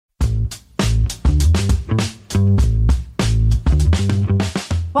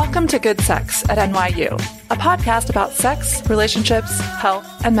Welcome to Good Sex at NYU, a podcast about sex, relationships,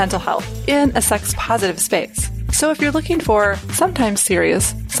 health, and mental health in a sex-positive space. So if you're looking for sometimes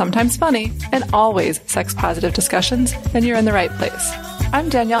serious, sometimes funny, and always sex-positive discussions, then you're in the right place. I'm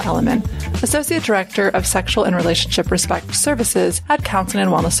Danielle Elliman, Associate Director of Sexual and Relationship Respect Services at Counseling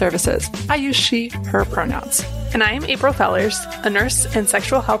and Wellness Services. I use she, her pronouns. And I am April Fellers, a nurse and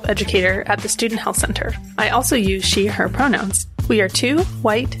sexual health educator at the Student Health Center. I also use she, her pronouns. We are two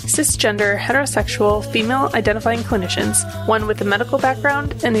white, cisgender, heterosexual, female-identifying clinicians, one with a medical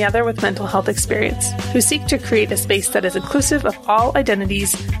background and the other with mental health experience, who seek to create a space that is inclusive of all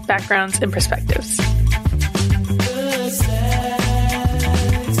identities, backgrounds, and perspectives.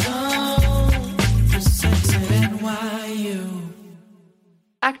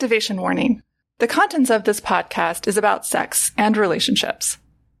 Activation warning. The contents of this podcast is about sex and relationships.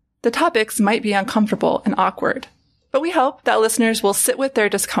 The topics might be uncomfortable and awkward, but we hope that listeners will sit with their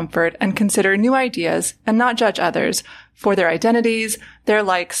discomfort and consider new ideas and not judge others for their identities, their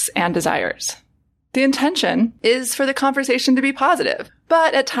likes, and desires. The intention is for the conversation to be positive,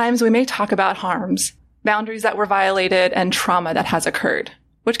 but at times we may talk about harms, boundaries that were violated, and trauma that has occurred,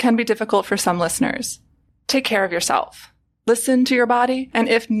 which can be difficult for some listeners. Take care of yourself. Listen to your body, and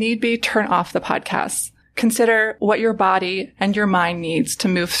if need be, turn off the podcasts. Consider what your body and your mind needs to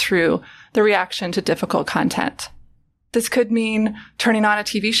move through the reaction to difficult content. This could mean turning on a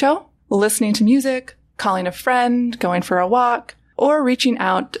TV show, listening to music, calling a friend, going for a walk, or reaching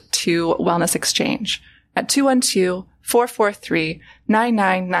out to Wellness Exchange at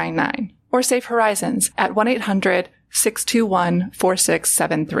 212-443-9999 or Safe Horizons at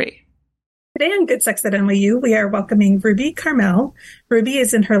 1-800-621-4673. Today on Good Sex at NYU, we are welcoming Ruby Carmel. Ruby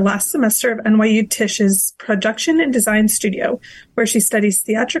is in her last semester of NYU Tish's Production and Design Studio, where she studies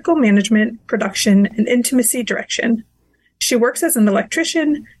theatrical management, production, and intimacy direction. She works as an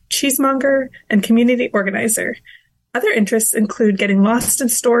electrician, cheesemonger, and community organizer. Other interests include getting lost in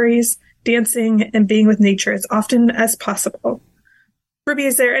stories, dancing, and being with nature as often as possible. Ruby,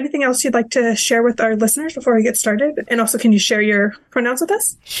 is there anything else you'd like to share with our listeners before we get started? And also, can you share your pronouns with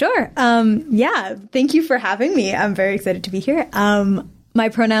us? Sure. Yeah. Thank you for having me. I'm very excited to be here. My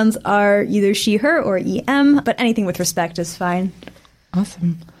pronouns are either she, her, or em, but anything with respect is fine.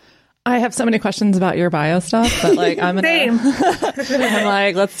 Awesome. I have so many questions about your bio stuff, but I'm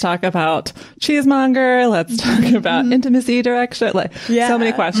let's talk about cheesemonger. Let's talk about intimacy direction. So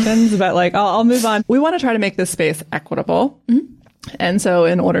many questions, but I'll move on. We want to try to make this space equitable. Mm-hmm. And so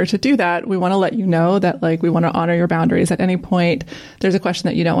in order to do that, we want to let you know that we want to honor your boundaries. At any point there's a question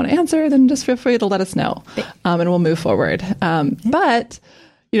that you don't want to answer, then just feel free to let us know. And we'll move forward. But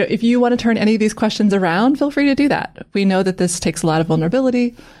if you want to turn any of these questions around, feel free to do that. We know that this takes a lot of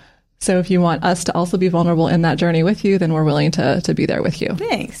vulnerability. So if you want us to also be vulnerable in that journey with you, then we're willing to be there with you.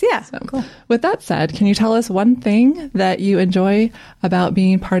 Thanks. Yeah. So, cool. With that said, can you tell us one thing that you enjoy about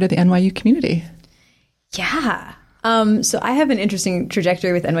being part of the NYU community? Yeah. So I have an interesting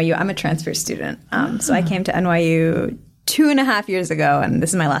trajectory with NYU. I'm a transfer student. So I came to NYU 2.5 years ago, and this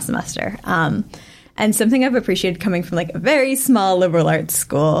is my last semester. And something I've appreciated coming from a very small liberal arts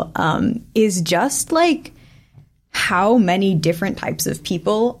school is just how many different types of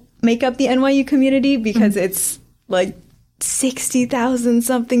people make up the NYU community, because it's 60,000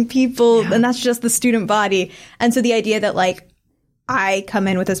 something people, and that's just the student body. And so the idea that I come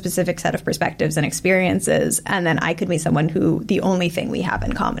in with a specific set of perspectives and experiences, and then I could meet someone who the only thing we have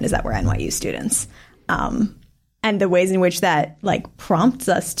in common is that we're NYU students. And the ways in which that prompts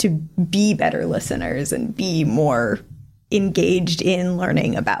us to be better listeners and be more engaged in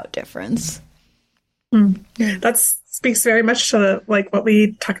learning about difference. That speaks very much to what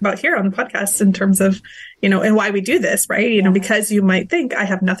we talk about here on the podcast in terms of, and why we do this, right? Because you might think I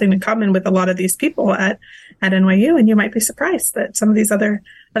have nothing in common with a lot of these people at NYU, and you might be surprised that some of these other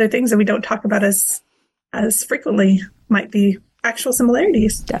things that we don't talk about as frequently might be actual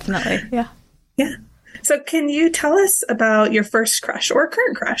similarities. Definitely. Yeah. So can you tell us about your first crush or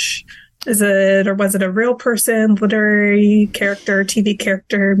current crush? Was it a real person, literary character, TV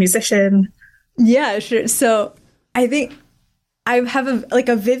character, musician? Yeah, sure. So I think I have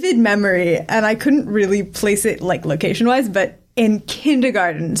a vivid memory, and I couldn't really place it location wise, but in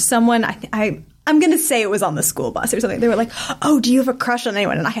kindergarten, someone I'm going to say it was on the school bus or something. They were like, "Oh, do you have a crush on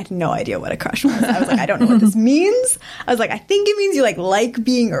anyone?" And I had no idea what a crush was. I was like, "I don't know what this means." I was like, "I think it means you like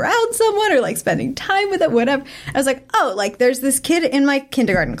being around someone or spending time with it, whatever." I was like, "Oh, there's this kid in my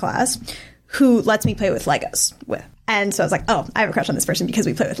kindergarten class who lets me play with Legos with." And so I was like, "Oh, I have a crush on this person because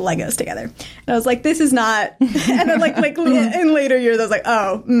we play with Legos together." And I was like, "This is not." And then in later years, I was like,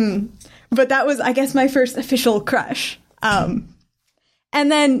 "Oh, But that was, I guess, my first official crush.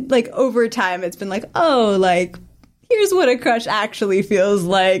 And then like over time, it's been like, oh, like, here's what a crush actually feels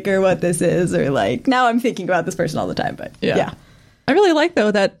like, or what this is, or like, now I'm thinking about this person all the time. But yeah. I really like,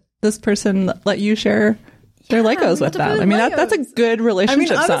 though, that this person let you share their Legos with them. I mean, that's a good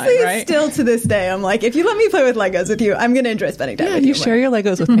relationship honestly, sign, right? Still to this day, I'm like, if you let me play with Legos with you, I'm going to enjoy spending time with you. You share your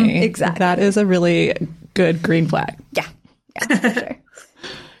Legos with me. Exactly. That is a really good green flag. Yeah, for sure.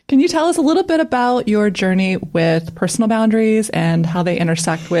 Can you tell us a little bit about your journey with personal boundaries and how they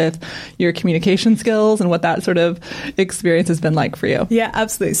intersect with your communication skills and what that sort of experience has been like for you? Yeah,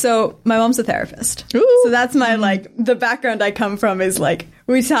 absolutely. So my mom's a therapist. Ooh. So that's my, like, the background I come from is like,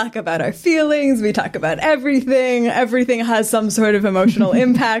 we talk about our feelings, we talk about everything. Everything has some sort of emotional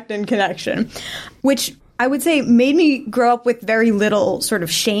impact and connection, which I would say made me grow up with very little sort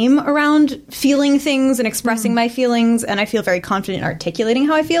of shame around feeling things and expressing my feelings. And I feel very confident in articulating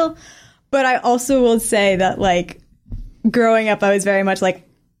how I feel. But I also will say that, like, growing up, I was very much like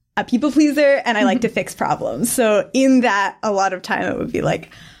a people pleaser and I like to fix problems. So in that, a lot of time it would be like,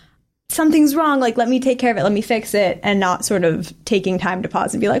 something's wrong, like, let me take care of it, let me fix it, and not sort of taking time to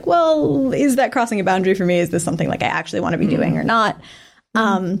pause and be like, well, is that crossing a boundary for me? Is this something like I actually want to be doing or not?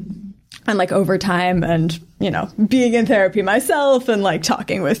 And like over time and, you know, being in therapy myself and like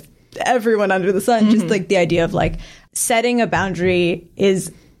talking with everyone under the sun, just like the idea of like setting a boundary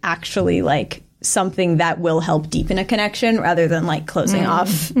is actually like something that will help deepen a connection rather than like closing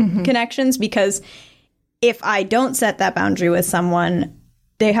off connections. Because if I don't set that boundary with someone,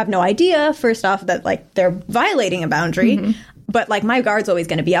 they have no idea, first off, that like they're violating a boundary. But like my guard's always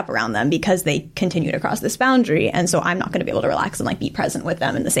going to be up around them because they continue to cross this boundary. And so I'm not going to be able to relax and like be present with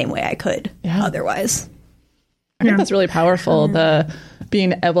them in the same way I could otherwise. I think that's really powerful. The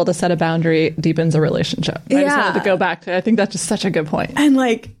being able to set a boundary deepens a relationship. I just wanted to go back to, I think that's just such a good point. And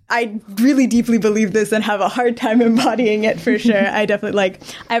like, I really deeply believe this and have a hard time embodying it for sure. I definitely like,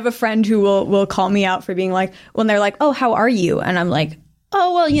 I have a friend who will call me out for being like, when they're like, oh, how are you? And I'm like,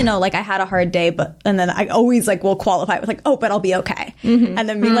 oh, well, you know, like I had a hard day, and then I always like will qualify it with like, oh, but I'll be okay. And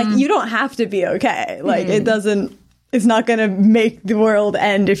then being like, you don't have to be okay. Like it's not going to make the world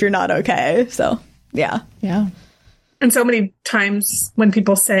end if you're not okay. So yeah. Yeah. And so many times when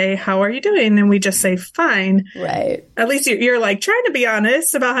people say, how are you doing? And we just say, fine. Right. At least you're like trying to be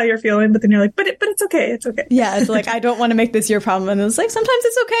honest about how you're feeling, but then you're like, but it's okay. It's okay. Yeah. It's like, I don't want to make this your problem. And it's like, sometimes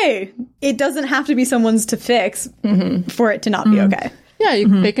it's okay. It doesn't have to be someone's to fix for it to not be okay. Yeah,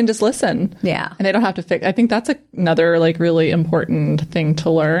 they can just listen. Yeah. And they don't have to fix. I think that's another like really important thing to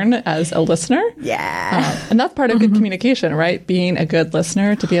learn as a listener. Yeah. And that's part of good communication, right? Being a good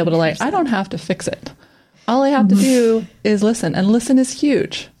listener, to be able to like, I don't have to fix it. All I have to do is listen. And listen is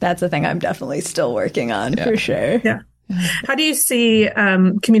huge. That's the thing I'm definitely still working on for sure. Yeah. How do you see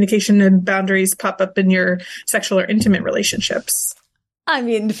communication and boundaries pop up in your sexual or intimate relationships? I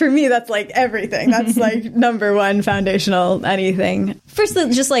mean, for me, that's like everything. That's like number one foundational anything. First,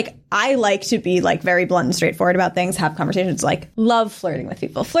 just like I like to be like very blunt and straightforward about things, have conversations, like love flirting with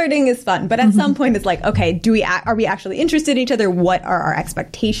people. Flirting is fun. But at some point, it's like, OK, are we actually interested in each other? What are our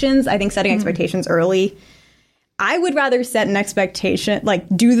expectations? I think setting expectations early. I would rather set an expectation, like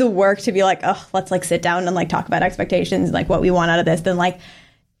do the work to be like, oh, let's like sit down and like talk about expectations, like what we want out of this, than like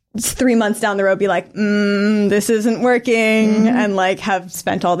 3 months down the road be like, this isn't working, and like have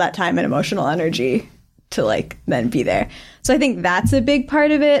spent all that time and emotional energy to like then be there. So I think that's a big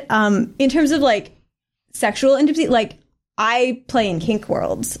part of it. In terms of like sexual intimacy, like I play in kink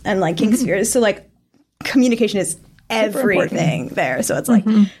worlds and like kink spheres. So like communication is everything there. So it's like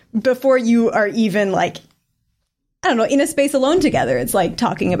before you are even like, I don't know, in a space alone together, it's like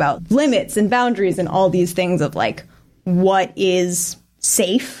talking about limits and boundaries and all these things of like what is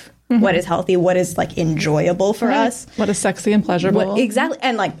safe, what is healthy, what is like enjoyable for us, what is sexy and pleasurable, exactly,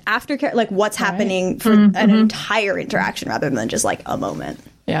 and like aftercare, like what's happening for an entire interaction rather than just like a moment.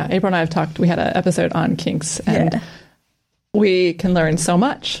 Yeah, April and I have talked. We had an episode on kinks, and we can learn so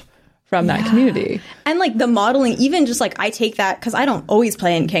much from that community. And like the modeling, even just like I take that because I don't always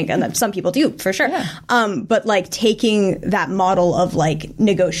play in kink, and some people do for sure. But like taking that model of like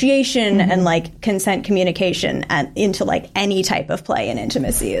negotiation and like consent communication and into like any type of play and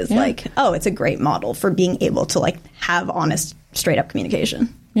intimacy is like, oh, it's a great model for being able to like have honest, straight up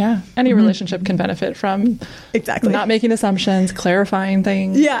communication. Yeah. Any relationship can benefit from not making assumptions, clarifying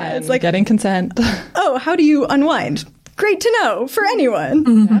things, and it's like getting consent. Oh, how do you unwind? Great to know for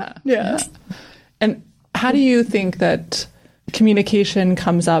anyone. Yeah. And how do you think that communication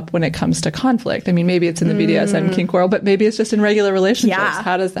comes up when it comes to conflict? I mean, maybe it's in the BDSM kink world, but maybe it's just in regular relationships.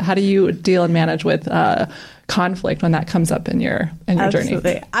 How do you deal and manage with conflict when that comes up in your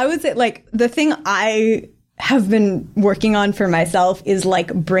journey? I would say like the thing I have been working on for myself is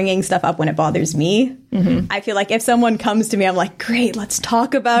like bringing stuff up when it bothers me. I feel like if someone comes to me, I'm like, great, let's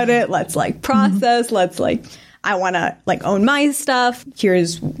talk about it. Let's like process. Let's like, I want to like own my stuff.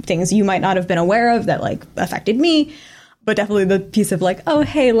 Here's things you might not have been aware of that like affected me. But definitely the piece of like, oh,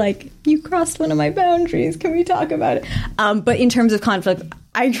 hey, like you crossed one of my boundaries. Can we talk about it? But in terms of conflict,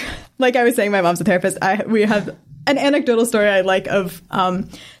 like I was saying, my mom's a therapist. We have an anecdotal story I like of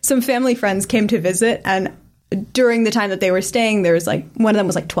some family friends came to visit, and during the time that they were staying, there was like one of them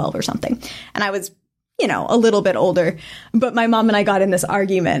was like 12 or something, and I was, you know, a little bit older. But my mom and I got in this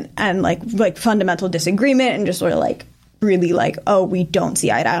argument and like fundamental disagreement, and just sort of like really like, oh, we don't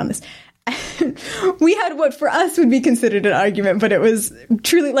see eye to eye on this. We had what for us would be considered an argument, but it was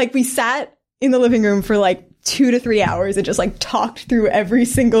truly like we sat in the living room for like 2 to 3 hours and just like talked through every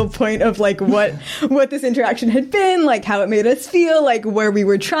single point of like what this interaction had been, like how it made us feel, like where we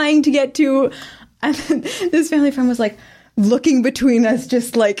were trying to get to. And this family friend was like looking between us,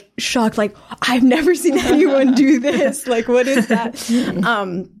 just like shocked, like, I've never seen anyone do this. Like, what is that?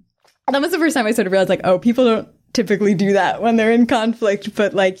 That was the first time I sort of realized like, oh, people don't typically do that when they're in conflict.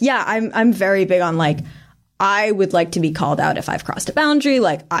 But like, yeah, I'm very big on like, I would like to be called out if I've crossed a boundary.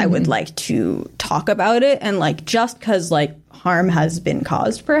 Like, I would like to talk about it. And like, just because like harm has been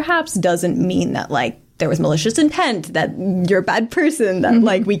caused perhaps doesn't mean that like there was malicious intent, that you're a bad person, that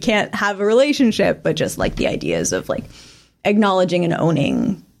like we can't have a relationship. But just like the ideas of like acknowledging and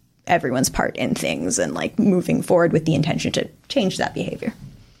owning everyone's part in things and like moving forward with the intention to change that behavior.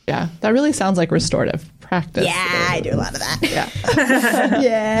 Yeah, that really sounds like restorative practice. Yeah, I do a lot of that.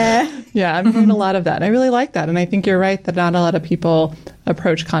 Yeah. Yeah, I'm doing a lot of that. And I really like that. And I think you're right that not a lot of people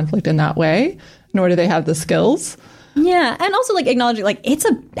approach conflict in that way, nor do they have the skills. Yeah, and also like acknowledging like it's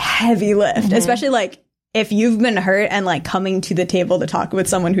a heavy lift, especially like if you've been hurt and like coming to the table to talk with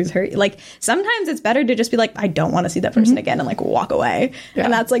someone who's hurt. Like sometimes it's better to just be like, I don't want to see that person again, and like walk away. Yeah.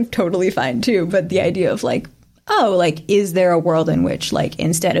 And that's like totally fine too. But the idea of like, oh, like, is there a world in which, like,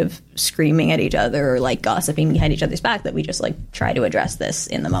 instead of screaming at each other or, like, gossiping behind each other's back, that we just, like, try to address this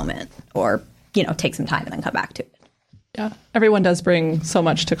in the moment or, you know, take some time and then come back to it? Yeah. Everyone does bring so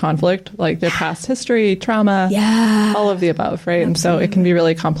much to conflict, like their past history, trauma, all of the above, right? Absolutely. And so it can be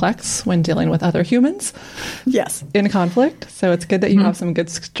really complex when dealing with other humans. Yes. In conflict. So it's good that you have some good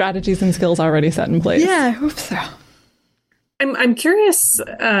strategies and skills already set in place. Yeah, I hope so. I'm curious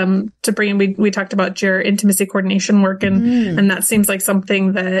to bring in, we talked about your intimacy coordination work, and that seems like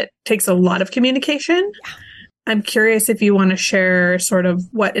something that takes a lot of communication. Yeah. I'm curious if you want to share sort of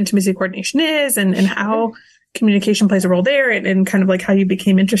what intimacy coordination is and how communication plays a role there and kind of like how you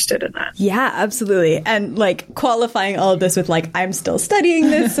became interested in that. Yeah, absolutely. And like qualifying all of this with like, I'm still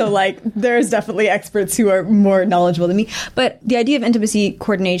studying this. So like there's definitely experts who are more knowledgeable than me. But the idea of intimacy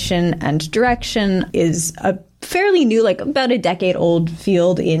coordination and direction is a fairly new, like about a decade old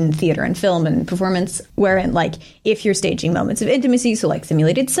field in theater and film and performance, wherein like if you're staging moments of intimacy, so like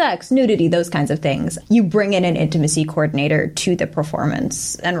simulated sex, nudity, those kinds of things, you bring in an intimacy coordinator to the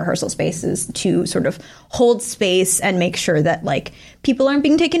performance and rehearsal spaces to sort of hold space and make sure that like people aren't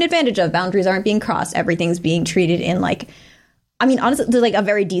being taken advantage of, boundaries aren't being crossed, everything's being treated in like, I mean, honestly, there's like a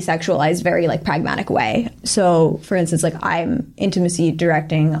very desexualized, very like pragmatic way. So for instance, like I'm intimacy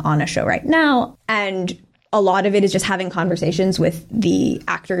directing on a show right now, and a lot of it is just having conversations with the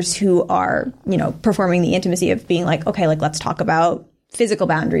actors who are, you know, performing the intimacy of being like, okay, like, let's talk about physical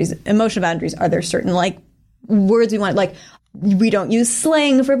boundaries, emotional boundaries. Are there certain like words we want, like, we don't use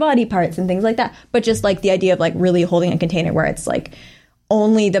slang for body parts and things like that, but just like the idea of like really holding a container where it's like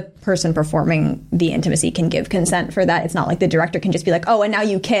only the person performing the intimacy can give consent for that. It's not like the director can just be like, oh, and now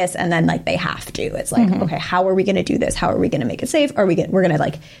you kiss, and then like they have to. It's like, okay, how are we going to do this? How are we going to make it safe? We're going to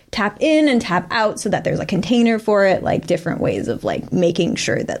like tap in and tap out so that there's a container for it, like different ways of like making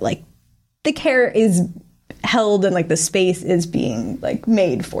sure that like the care is held and like the space is being like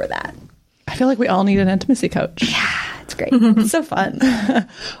made for that. I feel like we all need an intimacy coach. Yeah. It's great. It's so fun.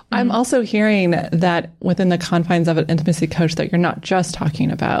 I'm also hearing that within the confines of an intimacy coach that you're not just talking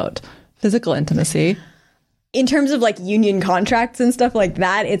about physical intimacy. In terms of like union contracts and stuff like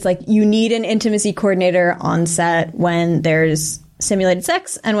that, it's like you need an intimacy coordinator on set when there's simulated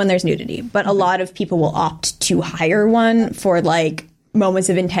sex and when there's nudity. But a lot of people will opt to hire one for like moments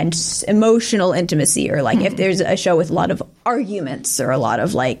of intense emotional intimacy, or like if there's a show with a lot of arguments or a lot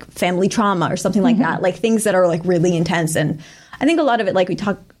of like family trauma or something like that, like things that are like really intense. And I think a lot of it, like we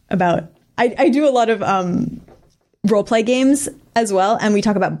talk about, I do a lot of role play games as well, and we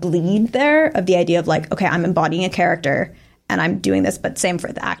talk about bleed there, of the idea of like, okay, I'm embodying a character and I'm doing this, but same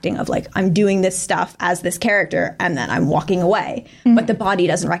for the acting of like, I'm doing this stuff as this character and then I'm walking away, but the body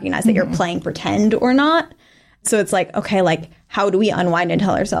doesn't recognize that you're playing pretend or not. So it's like, okay, like, how do we unwind and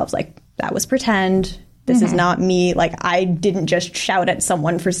tell ourselves, like, that was pretend. This is not me. Like, I didn't just shout at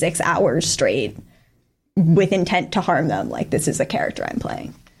someone for 6 hours straight with intent to harm them. Like, this is a character I'm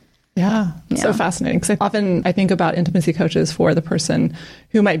playing. Yeah. So fascinating. Because often I think about intimacy coaches for the person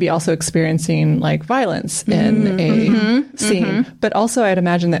who might be also experiencing like violence in a scene. But also I'd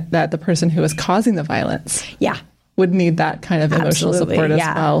imagine that the person who is causing the violence would need that kind of emotional support as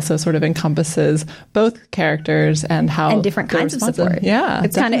well. So sort of encompasses both characters and how and different kinds of support. Yeah.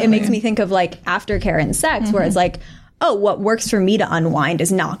 It's kind of, it makes me think of like aftercare in sex where it's like, oh, what works for me to unwind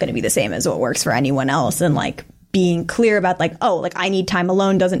is not going to be the same as what works for anyone else. And like, being clear about like, oh, like I need time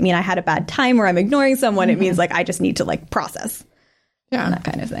alone doesn't mean I had a bad time or I'm ignoring someone. It means like I just need to like process. Yeah. And that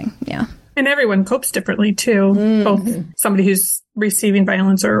kind of thing. Yeah. And everyone copes differently too. Both somebody who's receiving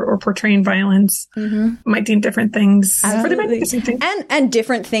violence or portraying violence might need different things. For the same thing. And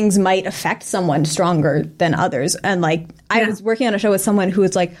different things might affect someone stronger than others. And like I was working on a show with someone who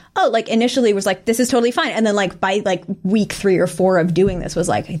was like, oh, like initially was like, this is totally fine. And then like by like week 3 or 4 of doing this was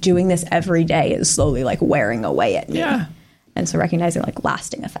like doing this every day is slowly like wearing away at me. Yeah. And so recognizing like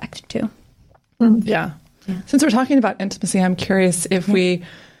lasting effect too. Yeah. Since we're talking about intimacy, I'm curious if we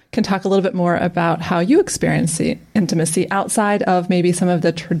can talk a little bit more about how you experience the intimacy outside of maybe some of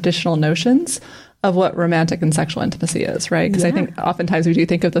the traditional notions of what romantic and sexual intimacy is, right? Because I think oftentimes we do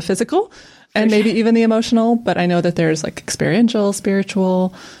think of the physical and maybe even the emotional, but I know that there's like experiential,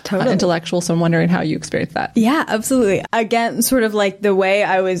 spiritual, intellectual. So I'm wondering how you experience that. Yeah, absolutely. Again, sort of like the way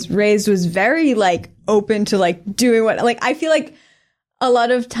I was raised was very like open to like doing what, like I feel like a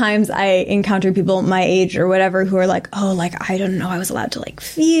lot of times I encounter people my age or whatever who are like, oh, like, I don't know, I was allowed to like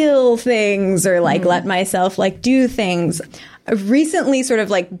feel things or like let myself like do things. I've recently sort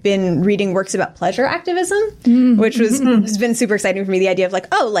of like been reading works about pleasure activism, which has been super exciting for me. The idea of like,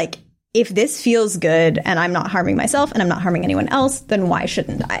 oh, like if this feels good and I'm not harming myself and I'm not harming anyone else, then why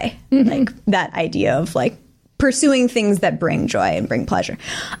shouldn't I? Like that idea of like pursuing things that bring joy and bring pleasure.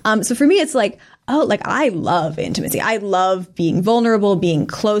 So for me, it's like, oh, like I love intimacy. I love being vulnerable, being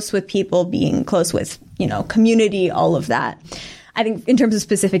close with people, being close with, you know, community, all of that. I think in terms of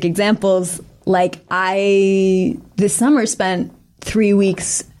specific examples, like I this summer spent 3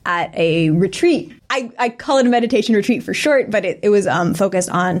 weeks at a retreat. I call it a meditation retreat for short, but it was focused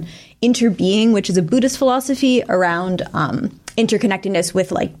on interbeing, which is a Buddhist philosophy around interconnectedness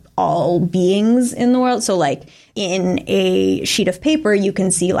with like all beings in the world. So like in a sheet of paper, you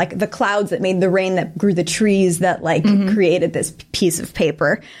can see like the clouds that made the rain that grew the trees that like created this piece of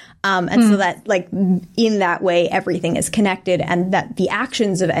paper. And so that like in that way, everything is connected and that the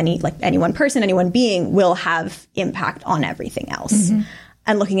actions of any one person, any one being will have impact on everything else.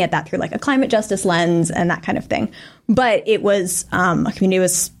 And looking at that through like a climate justice lens and that kind of thing. But it was a community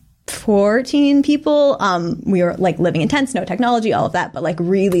was 14 people. We were like living in tents, no technology, all of that, but like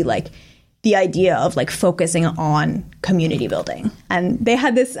really like the idea of like focusing on community building. And they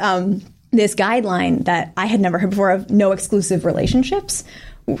had this this guideline that I had never heard before of no exclusive relationships.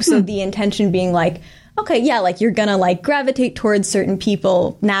 So the intention being like, okay, yeah, like you're gonna like gravitate towards certain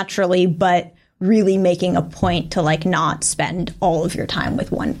people naturally, but really making a point to like not spend all of your time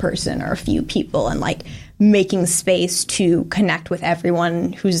with one person or a few people and like making space to connect with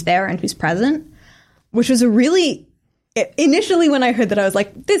everyone who's there and who's present, which was a really, initially when I heard that, I was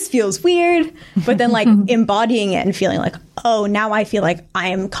like, this feels weird, but then like embodying it and feeling like, oh, now I feel like I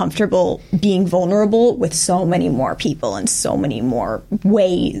am comfortable being vulnerable with so many more people in so many more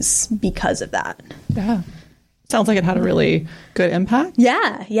ways because of that. Yeah. Sounds like it had a really good impact.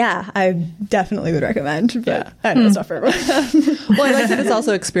 Yeah. I definitely would recommend. But I know it's not for everyone. Well, I like that it's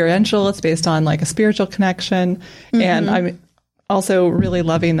also experiential. It's based on like a spiritual connection. And I'm also really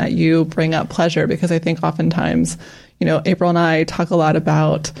loving that you bring up pleasure because I think oftentimes, you know, April and I talk a lot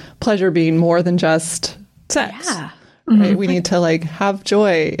about pleasure being more than just sex. Yeah. Right? We need to like have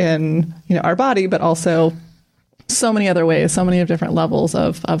joy in, you know, our body, but also so many other ways, so many different levels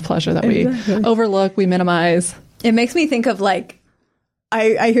of pleasure that we overlook, we minimize. It makes me think of like,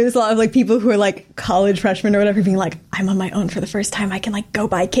 I hear this a lot of like people who are like college freshmen or whatever being like, I'm on my own for the first time. I can like go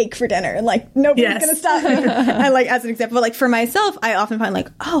buy cake for dinner and like nobody's going to stop me. And like as an example, but like for myself, I often find like,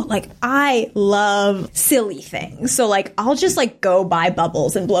 oh, like I love silly things. So like I'll just like go buy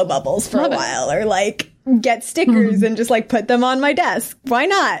bubbles and blow bubbles for a while or like get stickers and just like put them on my desk. Why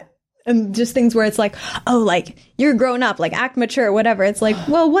not? And just things where it's like, oh, like you're grown up, like act mature, whatever. It's like,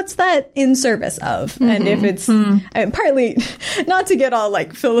 well, what's that in service of? And if it's I mean, partly not to get all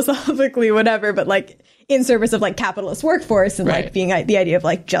like philosophically, whatever, but like in service of like capitalist workforce and like being the idea of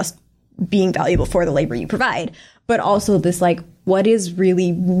like just being valuable for the labor you provide, but also this like what is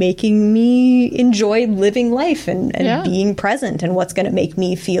really making me enjoy living life and being present, and what's going to make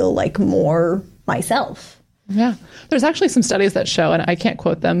me feel like more myself. Yeah. There's actually some studies that show, and I can't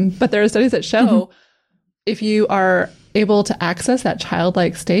quote them, but there are studies that show if you are able to access that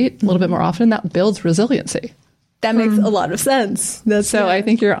childlike state a little bit more often, that builds resiliency. That makes a lot of sense. I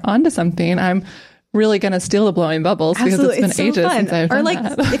think you're onto something. I'm really going to steal the blowing bubbles because it's been ages since I've done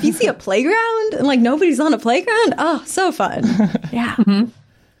that. Or like if you see a playground and like nobody's on a playground, oh, so fun. Yeah.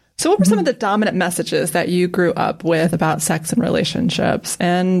 So what were some of the dominant messages that you grew up with about sex and relationships?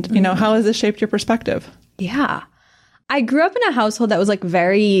 And, you know, how has this shaped your perspective? Yeah. I grew up in a household that was like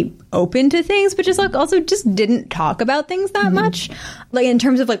very open to things, but just like also just didn't talk about things that much. Like in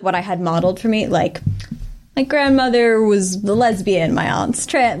terms of like what I had modeled for me, like my grandmother was the lesbian, my aunt's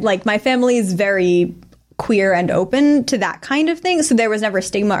trans, like my family is very queer and open to that kind of thing. So there was never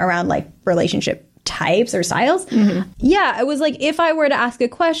stigma around like relationship types or styles. Yeah, it was like if I were to ask a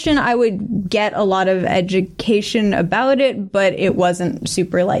question, I would get a lot of education about it, but it wasn't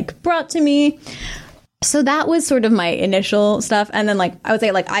super like brought to me. So that was sort of my initial stuff. And then like I would say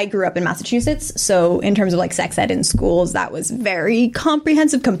like I grew up in Massachusetts. So in terms of like sex ed in schools, that was very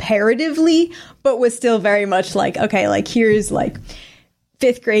comprehensive comparatively, but was still very much like, okay, like here's like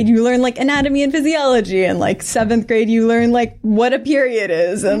 5th grade, you learn like anatomy and physiology, and like 7th grade, you learn like what a period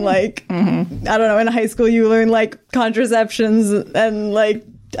is. And like, I don't know, in high school, you learn like contraceptions and like,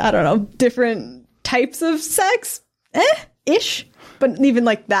 I don't know, different types of sex, ish. But even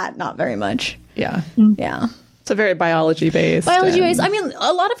like that, not very much. Yeah. Yeah. It's a very biology-based. I mean,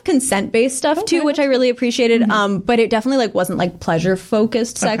 a lot of consent-based stuff too, which I really appreciated. But it definitely like wasn't like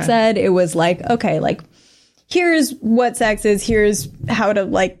pleasure-focused sex ed. It was like, okay, like here's what sex is. Here's how to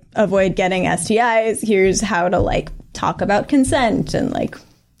like avoid getting STIs. Here's how to like talk about consent, and like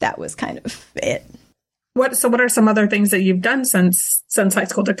that was kind of it. What are some other things that you've done since high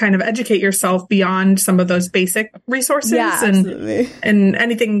school to kind of educate yourself beyond some of those basic resources? Yeah, absolutely. And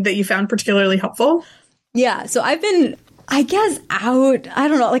anything that you found particularly helpful? Yeah. So I've been, I guess, out. I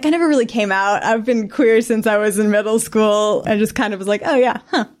don't know. Like I never really came out. I've been queer since I was in middle school. I just kind of was like, oh yeah,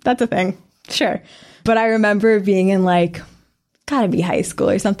 that's a thing. Sure. But I remember being in like, gotta be high school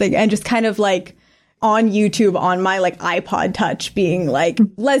or something, and just kind of like on YouTube on my like iPod Touch being like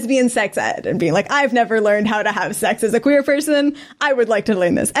lesbian sex ed and being like, I've never learned how to have sex as a queer person. I would like to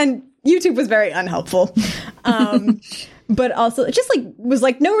learn this. And YouTube was very unhelpful. But also it just like was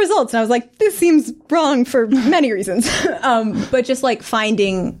like no results. And I was like, this seems wrong for many reasons. But just like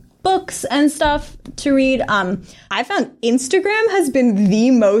finding books and stuff to read. I found Instagram has been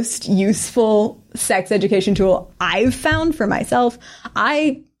the most useful sex education tool I've found for myself.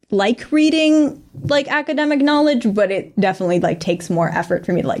 I like reading like academic knowledge, but it definitely like takes more effort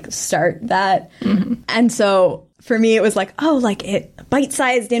for me to like start that. And so for me, it was like, oh, like it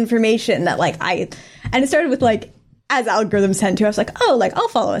bite-sized information that like and it started with like, as algorithms tend to, I was like, oh, like I'll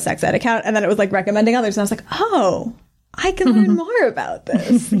follow a sex ed account. And then it was like recommending others. And I was like, oh, I can learn more about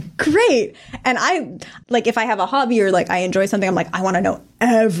this. Great. And I like, if I have a hobby or like I enjoy something, I'm like, I want to know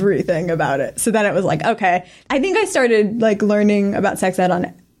everything about it. So then it was like, okay, I think I started like learning about sex ed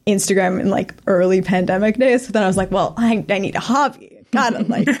on Instagram in like early pandemic days. So then I was like, well, I need a hobby. Gotta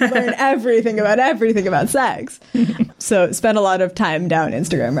like learn everything about sex. So spent a lot of time down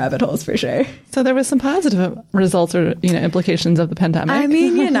Instagram rabbit holes for sure. So there was some positive results or, you know, implications of the pandemic. I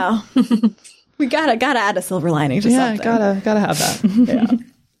mean, you know, we gotta add a silver lining to something. Gotta have that. Yeah.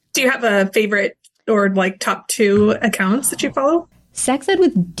 Do you have a favorite or like top 2 accounts that you follow? Sex Ed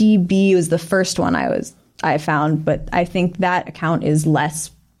with DB was the first one I found, but I think that account is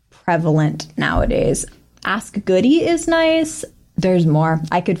less prevalent nowadays. Ask Goody is nice. There's more.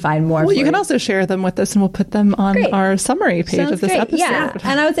 I could find more. Well, you can also share them with us and we'll put them on our summary page of this episode. Yeah.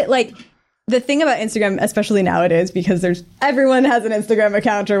 And I would say like the thing about Instagram, especially nowadays, because everyone has an Instagram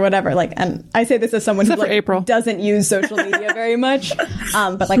account or whatever. Like, and I say this as someone who like, doesn't use social media very much.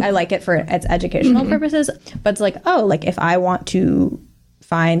 But like, I like it for its educational purposes. But it's like, oh, like if I want to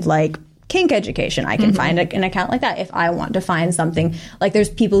find like kink education, I can find an account like that. If I want to find something like there's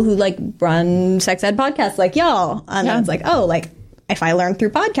people who like run sex ed podcasts like y'all. And then it's like, oh, like if I learn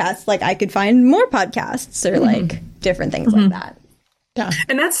through podcasts, like I could find more podcasts or like different things like that. Yeah.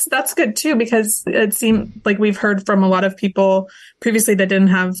 And that's good too, because it seemed like we've heard from a lot of people previously that didn't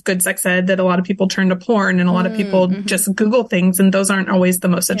have good sex ed, that a lot of people turn to porn and a lot of people just Google things, and those aren't always the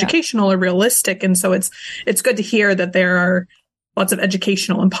most educational or realistic. And so it's good to hear that there are lots of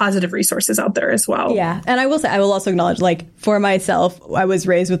educational and positive resources out there as well. Yeah. And I will also acknowledge, like, for myself, I was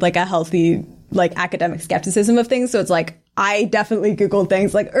raised with like a healthy like academic skepticism of things. So it's like, I definitely Googled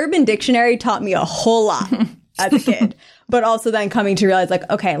things like Urban Dictionary taught me a whole lot as a kid. but also then coming to realize like,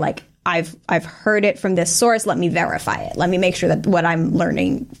 okay, like I've heard it from this source. Let me verify it. Let me make sure that what I'm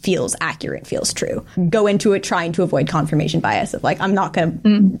learning feels accurate, feels true. Go into it trying to avoid confirmation bias of like, I'm not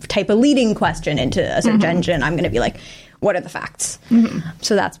going to type a leading question into a search engine. I'm going to be like, what are the facts?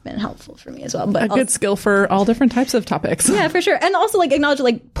 So that's been helpful for me as well. But a good skill for all different types of topics. Yeah, for sure. And also like acknowledge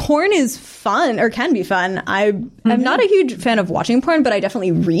like porn is fun or can be fun. I'm not a huge fan of watching porn, but I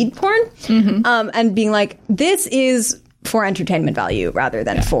definitely read porn. And being like, this is for entertainment value rather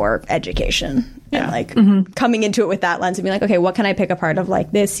than for education. And like coming into it with that lens and being like, okay, what can I pick apart of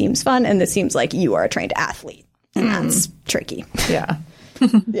like, this seems fun and this seems like you are a trained athlete. And that's tricky. Yeah.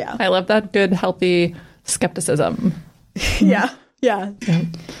 Yeah. I love that good, healthy skepticism. Yeah.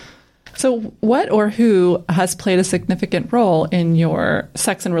 So what or who has played a significant role in your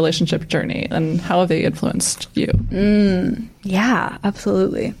sex and relationship journey, and how have they influenced you? Yeah,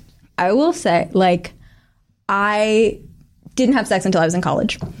 absolutely. I will say, like, I didn't have sex until I was in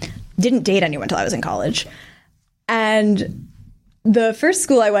college. Didn't date anyone until I was in college. And the first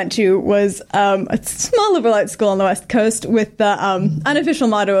school I went to was a small liberal arts school on the West Coast with the unofficial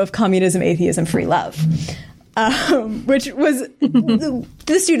motto of communism, atheism, free love. Which was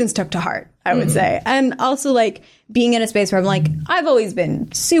the students took to heart, I would say. And also like being in a space where I'm like, I've always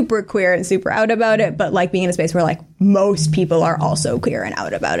been super queer and super out about it, but like being in a space where like most people are also queer and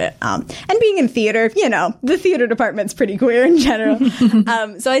out about it. And being in theater, you know, the theater department's pretty queer in general.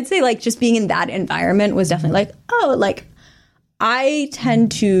 So I'd say like just being in that environment was definitely like, oh, like I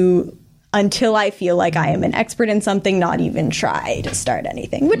tend to, until I feel like I am an expert in something, not even try to start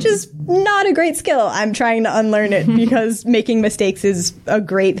anything, which is not a great skill. I'm trying to unlearn it because making mistakes is a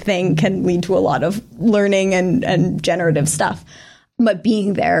great thing, can lead to a lot of learning and generative stuff. But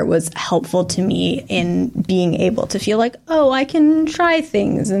being there was helpful to me in being able to feel like, oh, I can try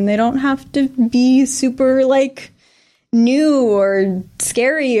things and they don't have to be super like new or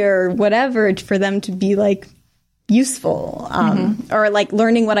scary or whatever for them to be like useful, or like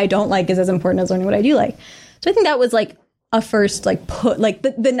learning what I don't like is as important as learning what I do like. So I think that was like a first like put like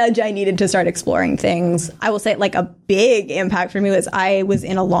the nudge I needed to start exploring things. I will say like a big impact for me was I was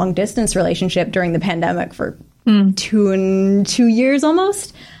in a long distance relationship during the pandemic for 2 years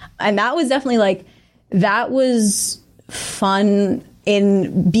almost. And that was definitely like, that was fun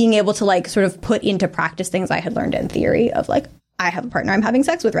in being able to like sort of put into practice things I had learned in theory of like, I have a partner I'm having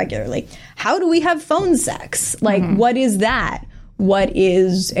sex with regularly. How do we have phone sex? Like, what is that? What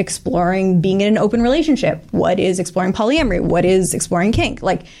is exploring being in an open relationship? What is exploring polyamory? What is exploring kink?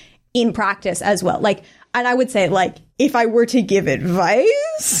 Like, in practice as well. Like, and I would say, like, if I were to give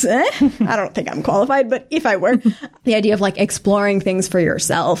advice, I don't think I'm qualified, but if I were, the idea of like exploring things for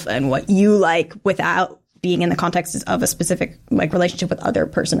yourself and what you like without being in the context of a specific like relationship with other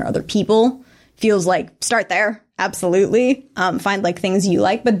person or other people feels like start there. Absolutely. Find like things you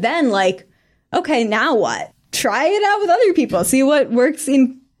like, but then like, okay, now what? Try it out with other people. See what works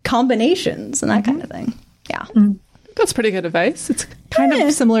in combinations and that kind of thing. Yeah. That's pretty good advice. It's kind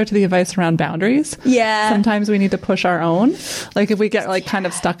of similar to the advice around boundaries. Yeah. Sometimes we need to push our own. Like if we get like kind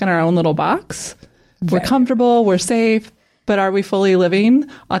of stuck in our own little box, we're comfortable, we're safe, but are we fully living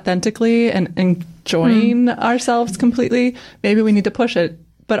authentically and enjoying ourselves completely? Maybe we need to push it,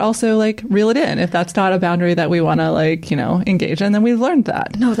 but also like reel it in. If that's not a boundary that we want to like, you know, engage in, then we've learned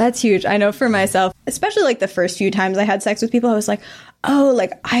that. No, that's huge. I know for myself, especially like the first few times I had sex with people, I was like, oh,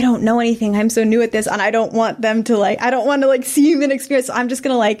 like I don't know anything. I'm so new at this and I don't want them to like, I don't want to like seem inexperienced. So I'm just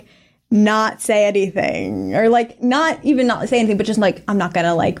going to like not say anything or like not say anything, but just like, I'm not going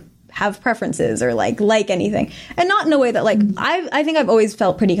to like have preferences or like anything, and not in a way that like I think I've always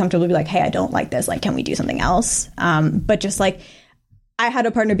felt pretty comfortable to be like, hey, I don't like this. Like, can we do something else? But just like, I had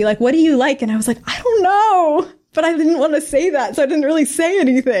a partner be like, what do you like? And I was like, I don't know, but I didn't want to say that. So I didn't really say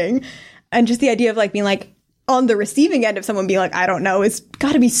anything. And just the idea of like being like on the receiving end of someone being like, I don't know, it's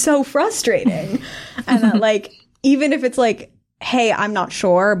got to be so frustrating. And that like, even if it's like, hey, I'm not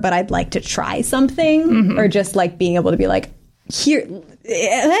sure, but I'd like to try something, or just like being able to be like, here,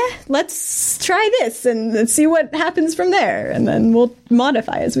 let's try this and let's see what happens from there. And then we'll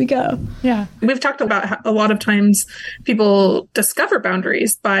modify as we go. Yeah. We've talked about how a lot of times people discover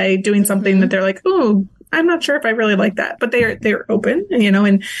boundaries by doing something that they're like, oh, I'm not sure if I really like that, but they're open, you know,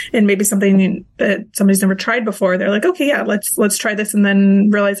 and maybe something that somebody's never tried before. They're like, okay, yeah, let's try this. And then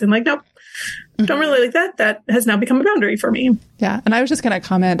realizing like, nope, don't really like that. That has now become a boundary for me. Yeah. And I was just going to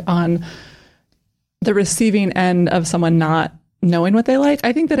comment on the receiving end of someone not knowing what they like.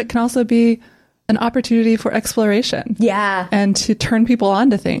 I think that it can also be an opportunity for exploration. Yeah. And to turn people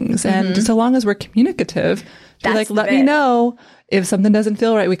on to things. And so long as we're communicative, Like, let me know if something doesn't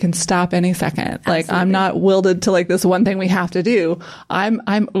feel right. We can stop any second. Absolutely. Like, I'm not wielded to like this one thing we have to do.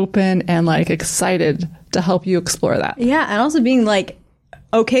 I'm open and like excited to help you explore that. Yeah. And also being like,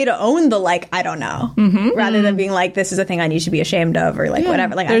 okay to own the like, I don't know, rather than being like, this is a thing I need to be ashamed of or like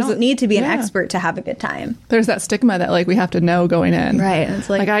whatever. Like, I don't need to be an expert to have a good time. There's that stigma that like we have to know going in. Right. And it's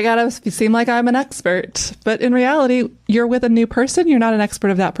like I gotta seem like I'm an expert. But in reality, you're with a new person. You're not an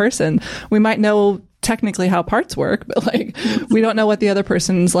expert of that person. We might know technically how parts work, but like we don't know what the other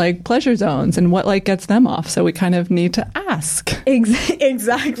person's like pleasure zones and what like gets them off. So we kind of need to ask.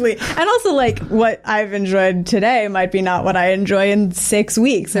 Exactly. And also like what I've enjoyed today might be not what I enjoy in 6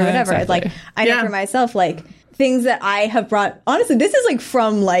 weeks or whatever. Exactly. Like I know for myself, like things that I have brought, honestly, this is like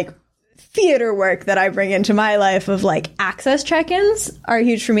from like theater work that I bring into my life of like access check-ins are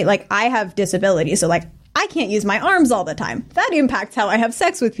huge for me. Like I have disabilities. So like I can't use my arms all the time. That impacts how I have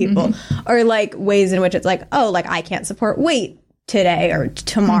sex with people. Or like ways in which it's like, oh, like I can't support weight today or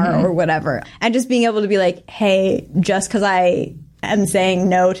tomorrow or whatever. And just being able to be like, hey, just because I am saying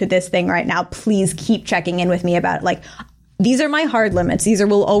no to this thing right now, please keep checking in with me about it. Like, these are my hard limits. These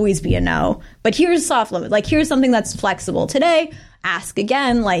will always be a no. But here's soft limit. Like, here's something that's flexible today. Ask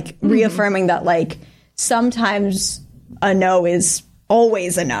again, like reaffirming that like sometimes a no is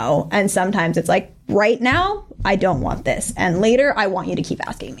always a no. And sometimes it's like, right now, I don't want this. And later, I want you to keep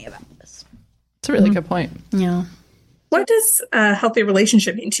asking me about this. It's a really good point. Yeah. What does a healthy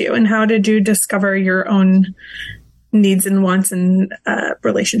relationship mean to you? And how did you discover your own needs and wants in a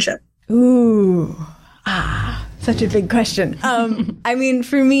relationship? Ooh. Such a big question. I mean,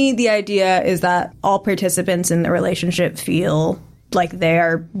 for me, the idea is that all participants in the relationship feel like they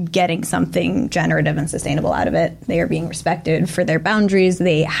are getting something generative and sustainable out of it. They are being respected for their boundaries.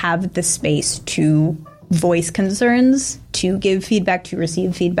 They have the space to voice concerns, to give feedback, to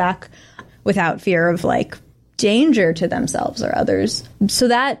receive feedback without fear of like danger to themselves or others. So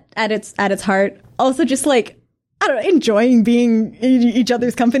that at its heart, also just like, I don't know, enjoying being in each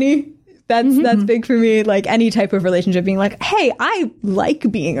other's company. That's big for me. Like any type of relationship being like, hey, I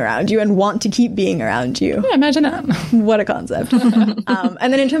like being around you and want to keep being around you. Yeah, imagine that. What a concept. And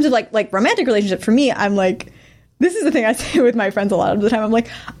then in terms of like romantic relationship, for me, I'm like, this is the thing I say with my friends a lot of the time. I'm like,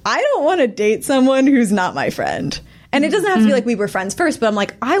 I don't want to date someone who's not my friend. And it doesn't have to be like we were friends first, but I'm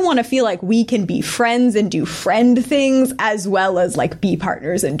like, I want to feel like we can be friends and do friend things as well as like be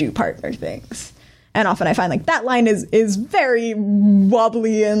partners and do partner things. And often I find like that line is very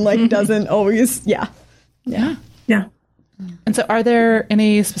wobbly and like doesn't always, Yeah. And so are there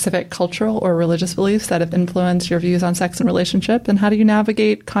any specific cultural or religious beliefs that have influenced your views on sex and relationship? And how do you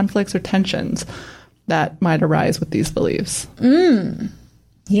navigate conflicts or tensions that might arise with these beliefs?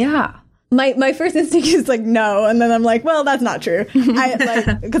 Yeah. My first instinct is like, no. And then I'm like, well, that's not true.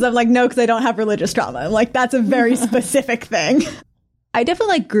 Because I'm like, no, because I don't have religious trauma. I'm like, that's a very specific thing. I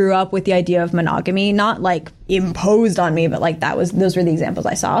definitely like grew up with the idea of monogamy, not like imposed on me, but like those were the examples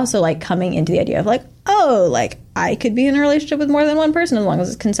I saw. So like coming into the idea of like, oh, like I could be in a relationship with more than one person as long as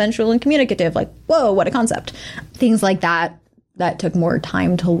it's consensual and communicative. Like, whoa, what a concept. Things like that took more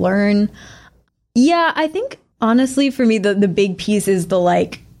time to learn. Yeah, I think honestly for me, the big piece is the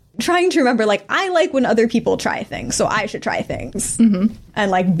like trying to remember like I like when other people try things, so I should try things.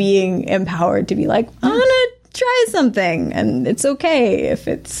 And like being empowered to be like, I'm gonna try something, and it's okay if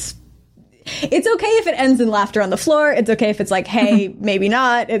it ends in laughter on the floor. It's okay if it's like, hey, maybe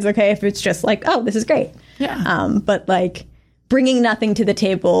not. It's okay if it's just like, oh, this is great. Yeah. But like bringing nothing to the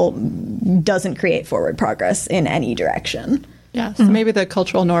table doesn't create forward progress in any direction. Yeah. So maybe the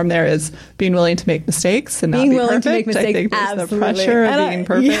cultural norm there is being willing to make mistakes and not be perfect. To make mistakes. I think there's Absolutely. the pressure of being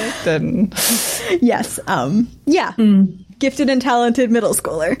perfect. And yes. Gifted and talented middle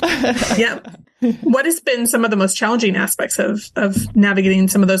schooler. Yeah. What has been some of the most challenging aspects of navigating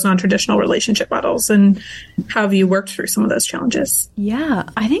some of those non-traditional relationship models, and how have you worked through some of those challenges? Yeah,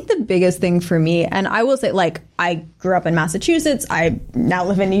 I think the biggest thing for me, and I will say, like, I grew up in Massachusetts. I now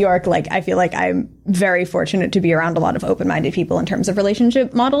live in New York. Like, I feel like I'm very fortunate to be around a lot of open-minded people in terms of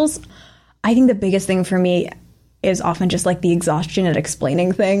relationship models. I think the biggest thing for me is often just like the exhaustion at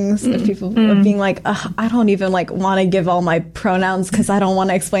explaining things of people of being like, I don't even like want to give all my pronouns because I don't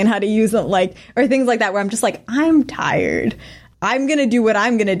want to explain how to use them, like, or things like that where I'm just like, I'm tired. I'm going to do what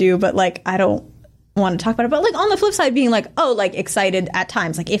I'm going to do, but like, I don't want to talk about it. But like on the flip side, being like, oh, like excited at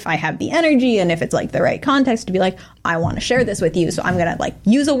times, like if I have the energy and if it's like the right context to be like, I want to share this with you. So I'm going to like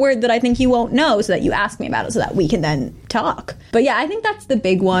use a word that I think you won't know so that you ask me about it so that we can then talk. But yeah, I think that's the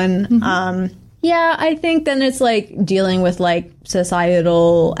big one. Yeah, I think then it's like dealing with like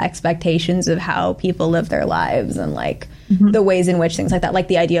societal expectations of how people live their lives and like the ways in which things like that, like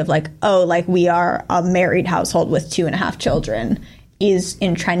the idea of like, oh, like we are a married household with 2.5 children is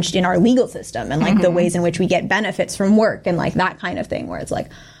entrenched in our legal system and like the ways in which we get benefits from work and like that kind of thing where it's like,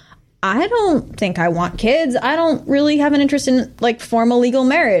 I don't think I want kids. I don't really have an interest in like formal legal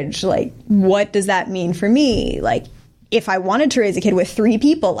marriage. Like, what does that mean for me? Like, if I wanted to raise a kid with 3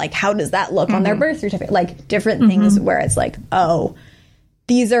 people, like, how does that look on their birth certificate? Like, different things where it's like, oh,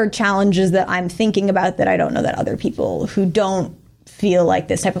 these are challenges that I'm thinking about that I don't know that other people who don't feel like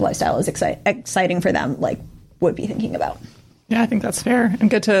this type of lifestyle is exciting for them, like, would be thinking about. Yeah, I think that's fair. And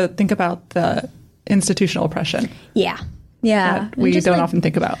good to think about the institutional oppression. Yeah. Yeah. That we don't often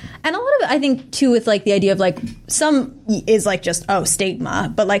think about. And a lot of it, I think, too, with like the idea of like some is like just, oh,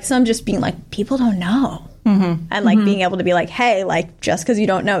 stigma, but like some just being like, people don't know. And like being able to be like, hey, like just because you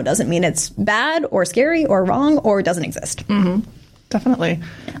don't know doesn't mean it's bad or scary or wrong or doesn't exist. Definitely.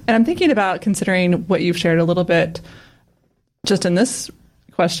 And I'm thinking about considering what you've shared a little bit just in this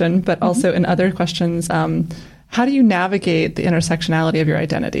question, but also in other questions. How do you navigate the intersectionality of your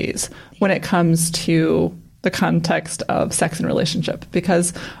identities when it comes to the context of sex and relationship?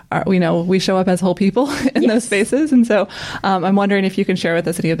 Because we know we show up as whole people in those spaces. And so I'm wondering if you can share with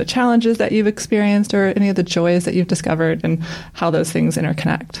us any of the challenges that you've experienced or any of the joys that you've discovered and how those things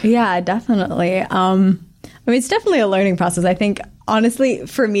interconnect. Yeah, definitely. I mean, it's definitely a learning process. I think, honestly,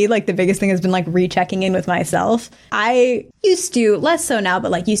 for me, like the biggest thing has been like rechecking in with myself. I used to, less so now,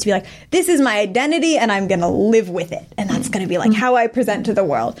 but like used to be like, this is my identity and I'm going to live with it. And that's going to be like how I present to the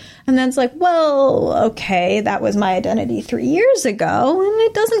world. And then it's like, well, okay, that was my identity 3 years ago and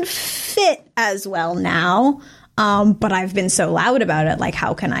it doesn't fit as well now. But I've been so loud about it. Like,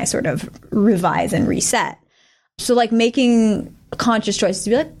 how can I sort of revise and reset? So like making conscious choices to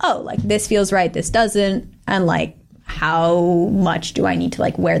be like, oh, like this feels right, this doesn't. And like, how much do I need to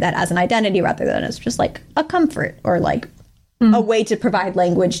like wear that as an identity rather than as just like a comfort or like a way to provide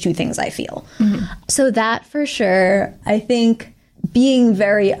language to things I feel. So that for sure, I think being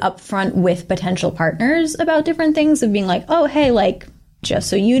very upfront with potential partners about different things of being like, oh, hey, like, just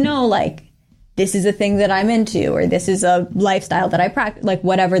so you know, like, this is a thing that I'm into, or this is a lifestyle that I practice, like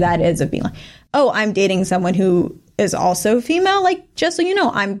whatever that is, of being like, oh, I'm dating someone who is also female, like, just so you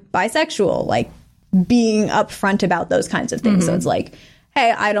know, I'm bisexual, like being upfront about those kinds of things. So it's like,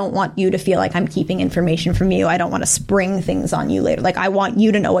 hey, I don't want you to feel like I'm keeping information from you. I don't want to spring things on you later. Like, I want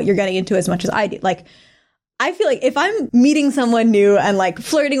you to know what you're getting into as much as I do. Like, I feel like if I'm meeting someone new and like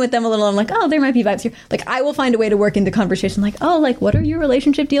flirting with them a little, I'm like, oh, there might be vibes here. Like, I will find a way to work into conversation. Like, oh, like, what are your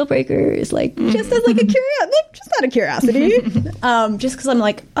relationship deal breakers? Like, just as like a curiosity, like, just out of curiosity. Just because I'm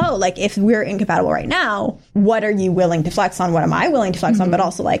like, oh, like, if we're incompatible right now, what are you willing to flex on? What am I willing to flex on? But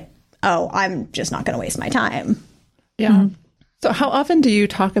also like, oh, I'm just not going to waste my time. Yeah. So how often do you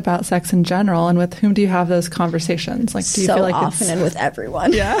talk about sex in general, and with whom do you have those conversations? Like, do you so feel like often and with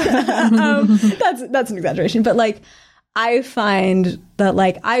everyone? Yeah. That's an exaggeration, but like, I find that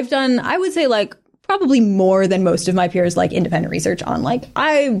like I've done, I would say like probably more than most of my peers, like independent research on like,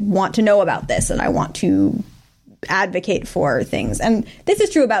 I want to know about this and I want to advocate for things. And this is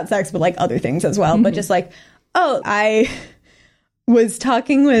true about sex, but like other things as well. But just like, oh, I was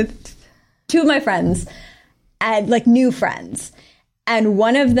talking with 2 of my friends and like new friends, and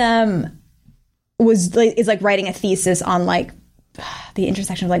one of them is like writing a thesis on like the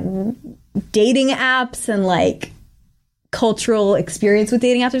intersection of like dating apps and like cultural experience with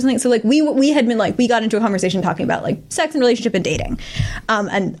dating apps or something. So like we had been like, we got into a conversation talking about like sex and relationship and dating,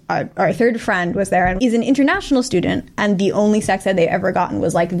 and our third friend was there, and he's an international student, and the only sex ed they ever gotten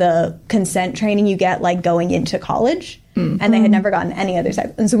was like the consent training you get like going into college, and they had never gotten any other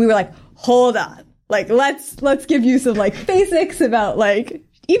sex. And so we were like, hold on. Like, let's give you some like basics about like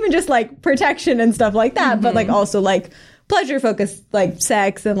even just like protection and stuff like that, but like also like pleasure focused like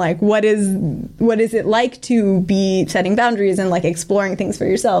sex and like what is it like to be setting boundaries and like exploring things for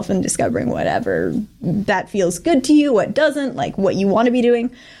yourself and discovering whatever that feels good to you, what doesn't, like what you want to be doing.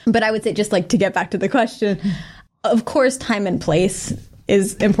 But I would say, just like to get back to the question, of course, time and place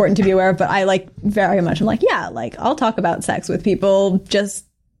is important to be aware of, but I like very much, I'm like, yeah, like I'll talk about sex with people just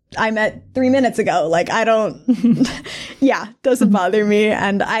I met 3 minutes ago. Like, I don't, doesn't bother me.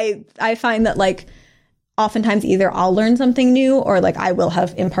 And I find that like oftentimes either I'll learn something new or like I will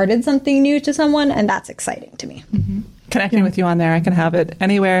have imparted something new to someone. And that's exciting to me. Connecting with you on there, I can have it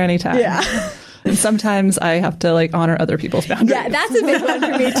anywhere, anytime. Yeah. And sometimes I have to like honor other people's boundaries. Yeah, that's a big one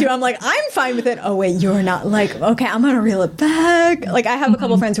for me too. I'm like, I'm fine with it. Oh wait, you're not. Like, okay, I'm going to reel it back. Like, I have a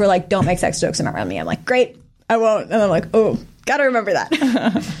couple friends who are like, don't make sex jokes around me. I'm like, great, I won't. And I'm like, oh, got to remember that.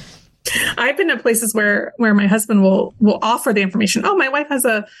 I've been at places where my husband will offer the information. Oh, my wife has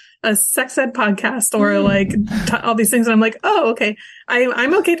a sex ed podcast or like all these things. And I'm like, oh, okay.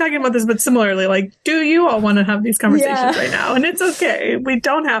 I'm okay talking about this, but similarly, like, do you all want to have these conversations right now? And it's okay. We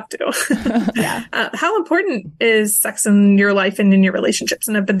don't have to. How important is sex in your life and in your relationships?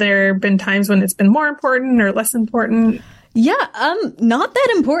 And have there been times when it's been more important or less important? Yeah, not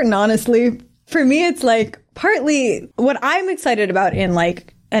that important, honestly. For me, it's like partly what I'm excited about in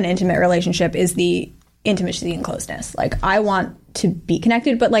like an intimate relationship is the intimacy and closeness. Like, I want to be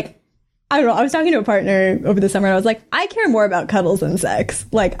connected, but like, I don't know. I was talking to a partner over the summer and I was like, I care more about cuddles than sex.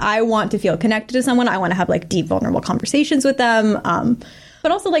 Like, I want to feel connected to someone. I want to have like deep, vulnerable conversations with them.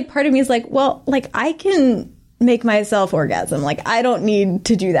 But also like part of me is like, well, like I can make myself orgasm. Like, I don't need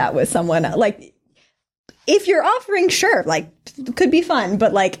to do that with someone. Like, if you're offering, sure, like, could be fun,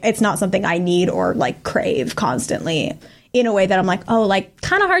 but like, it's not something I need or like crave constantly in a way that I'm like, oh, like,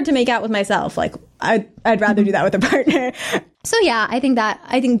 kind of hard to make out with myself. Like, I'd rather do that with a partner. So yeah, I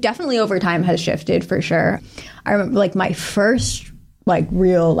think definitely over time has shifted for sure. I remember like my first like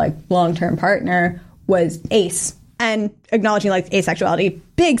real like long-term partner was ace, and acknowledging like asexuality,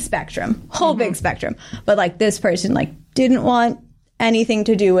 big spectrum, whole big spectrum. But like this person like didn't want anything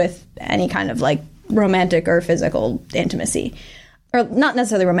to do with any kind of like romantic or physical intimacy, or not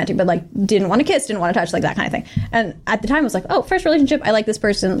necessarily romantic, but like didn't want to kiss, didn't want to touch, like that kind of thing. And at the time I was like, oh, first relationship, I like this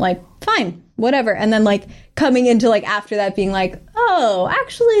person, like fine, whatever. And then like coming into like after that being like, oh,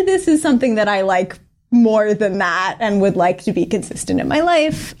 actually this is something that I like more than that and would like to be consistent in my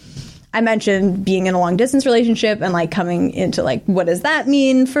life. I mentioned being in a long distance relationship and like coming into like, what does that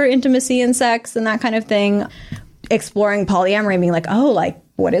mean for intimacy and sex and that kind of thing. Exploring polyamory and being like, oh, like,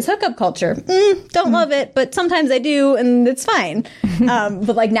 what is hookup culture? Don't love it, but sometimes I do, and it's fine.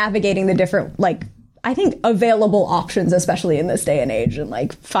 But like navigating the different, like, I think available options, especially in this day and age, and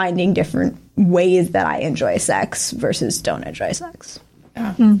like finding different ways that I enjoy sex versus don't enjoy sex.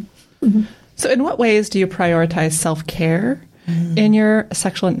 Yeah. So in what ways do you prioritize self-care in your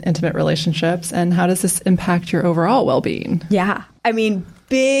sexual and intimate relationships, and how does this impact your overall well-being? Yeah. I mean,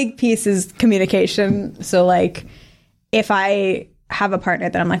 big piece is communication. So like, if I have a partner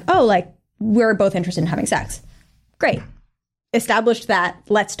that I'm like, oh, like, we're both interested in having sex. Great. Established that.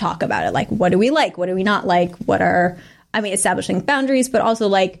 Let's talk about it. Like, what do we like? What do we not like? Establishing boundaries, but also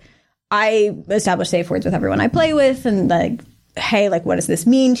like, I establish safe words with everyone I play with, and like, hey, like, what does this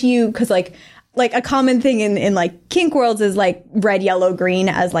mean to you? Because like a common thing in like kink worlds is like red, yellow, green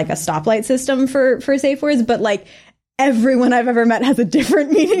as like a stoplight system for safe words. But like, everyone I've ever met has a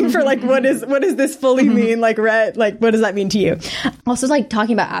different meaning for like, what does this fully mean? Like red, like, what does that mean to you? Also, like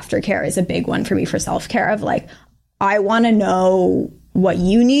talking about aftercare is a big one for me for self-care of like, I want to know what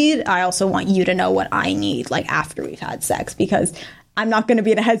you need. I also want you to know what I need, like after we've had sex, because I'm not going to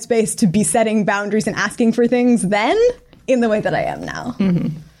be in a headspace to be setting boundaries and asking for things then in the way that I am now.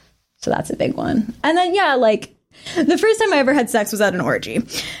 So that's a big one. And then, yeah, like the first time I ever had sex was at an orgy.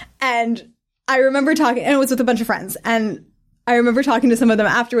 And I remember talking, and it was with a bunch of friends, and I remember talking to some of them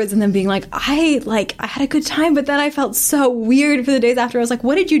afterwards and then being like, I had a good time, but then I felt so weird for the days after. I was like,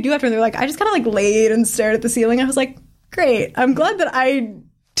 what did you do after? And they were like, I just kind of like laid and stared at the ceiling. I was like, great. I'm glad that I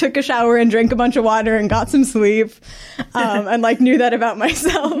took a shower and drank a bunch of water and got some sleep, and like knew that about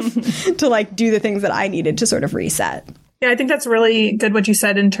myself to like do the things that I needed to sort of reset. Yeah, I think that's really good what you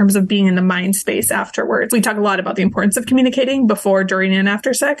said in terms of being in the mind space afterwards. We talk a lot about the importance of communicating before, during, and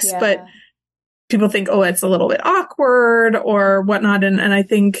after sex, but people think, oh, it's a little bit awkward or whatnot. And I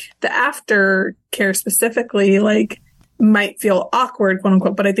think the aftercare specifically, like, might feel awkward, quote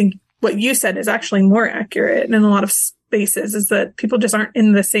unquote. But I think what you said is actually more accurate. And in a lot of spaces is that people just aren't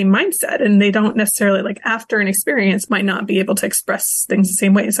in the same mindset, and they don't necessarily, like, after an experience might not be able to express things the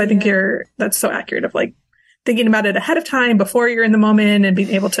same way. So I think that's so accurate of like thinking about it ahead of time before you're in the moment and being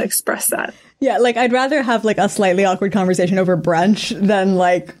able to express that. Yeah. Like, I'd rather have like a slightly awkward conversation over brunch than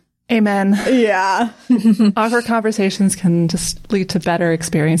like, amen. Yeah. Awkward conversations can just lead to better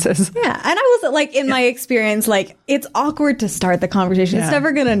experiences. Yeah. And I was like, in my experience, like, it's awkward to start the conversation. It's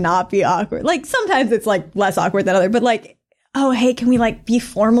never going to not be awkward. Like, sometimes it's like less awkward than other, but like, oh, hey, can we like be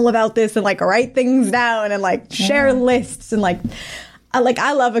formal about this and like write things down and like share lists and like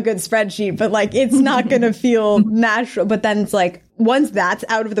I love a good spreadsheet, but like, it's not going to feel natural. But then it's like, once that's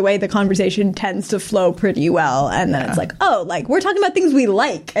out of the way, the conversation tends to flow pretty well. And then it's like, oh, like, we're talking about things we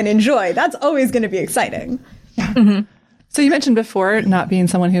like and enjoy. That's always going to be exciting. Yeah. So you mentioned before not being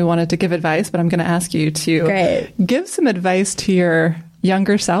someone who wanted to give advice, but I'm going to ask you to give some advice to your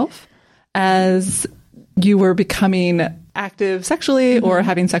younger self as you were becoming active sexually or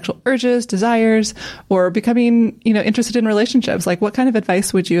having sexual urges, desires, or becoming, interested in relationships? Like, what kind of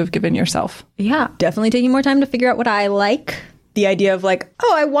advice would you have given yourself? Yeah, definitely taking more time to figure out what I like. The idea of like,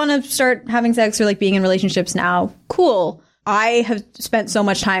 oh, I want to start having sex or like being in relationships now. Cool. I have spent so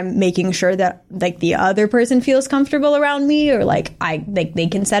much time making sure that like the other person feels comfortable around me, or like they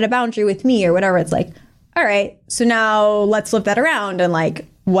can set a boundary with me or whatever. It's like, all right, so now let's flip that around and like,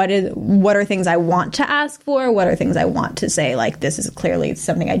 what are things I want to ask for? What are things I want to say? Like, this is clearly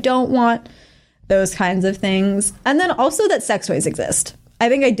something I don't want. Those kinds of things. And then also that sex toys exist. I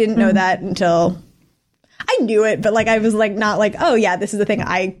think I didn't know that until I knew it, but like I was like not like, oh yeah, this is the thing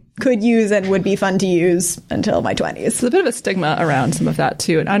I could use and would be fun to use until my 20s. There's a bit of a stigma around some of that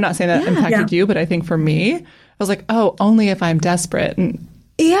too. And I'm not saying that impacted you, but I think for me, I was like, oh, only if I'm desperate. And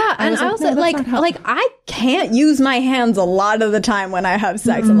yeah, and I also like I can't use my hands a lot of the time when I have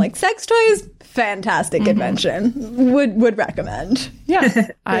sex. I'm like, sex toys, fantastic invention. Would recommend. Yeah,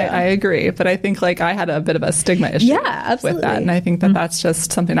 I agree. But I think like I had a bit of a stigma issue with that. And I think that that's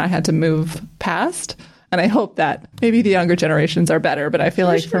just something I had to move past. And I hope that maybe the younger generations are better. But I feel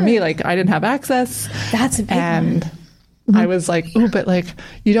like for me, like I didn't have access. That's a big one. I was like, ooh, but like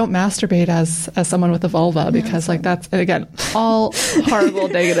you don't masturbate as someone with a vulva because like that's, and again, all horrible,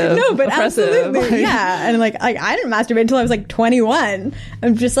 negative, no, but oppressive. Absolutely. Yeah. And like I didn't masturbate until I was like 21.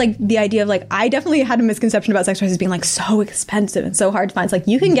 I'm just like the idea of like, I definitely had a misconception about sex toys as being like so expensive and so hard to find. It's like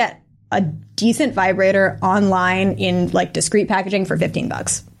you can get a decent vibrator online in like discreet packaging for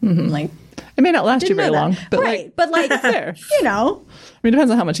 $15. Like, it may not last you very long, but right. like, but like, it's there. I mean, it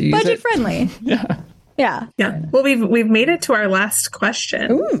depends on how much you use it. Budget friendly. Yeah. Well, we've made it to our last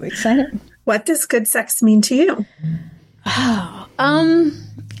question. Ooh, excited. What does good sex mean to you? I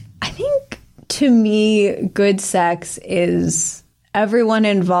think to me, good sex is everyone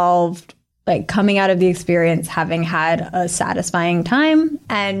involved, like coming out of the experience, having had a satisfying time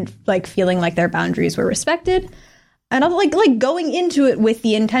and like feeling like their boundaries were respected. And also like going into it with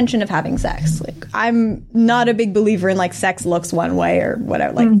the intention of having sex. Like I'm not a big believer in like sex looks one way or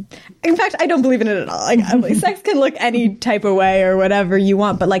whatever. Like in fact, I don't believe in it at all. Like, I'm like sex can look any type of way or whatever you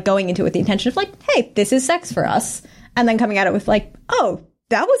want, but like going into it with the intention of like, hey, this is sex for us. And then coming at it with like, oh,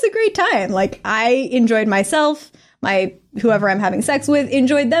 that was a great time. Like I enjoyed myself. Whoever I'm having sex with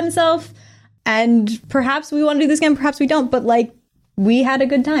enjoyed themselves. And perhaps we want to do this again, perhaps we don't, but like we had a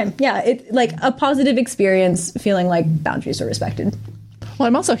good time. Yeah, it like a positive experience, feeling like boundaries are respected. Well,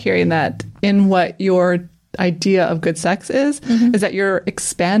 I'm also hearing that in what your idea of good sex is that you're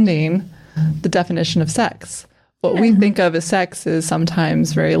expanding the definition of sex. What we think of as sex is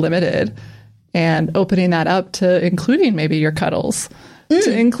sometimes very limited, and opening that up to including maybe your cuddles,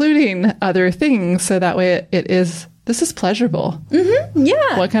 to including other things, so that way this is pleasurable.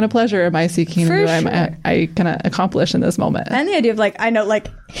 Yeah. What kind of pleasure am I seeking? I kind of accomplish in this moment? And the idea of like, I know like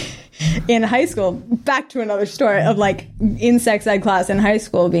in high school, back to another story of like in sex ed class in high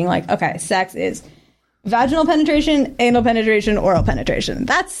school being like, okay, sex is vaginal penetration, anal penetration, oral penetration.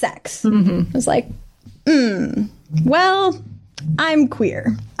 That's sex. It's like, well, I'm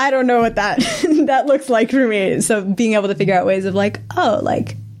queer. I don't know what that that looks like for me. So being able to figure out ways of like, oh,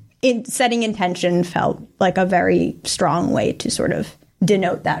 like, setting intention felt like a very strong way to sort of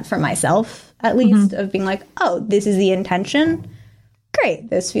denote that for myself, at least, of being like, oh, this is the intention.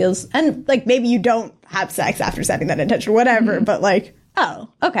 Great. This feels, and like maybe you don't have sex after setting that intention, whatever, but like, oh,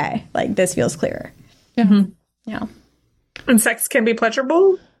 okay. Like this feels clearer. Yeah. And sex can be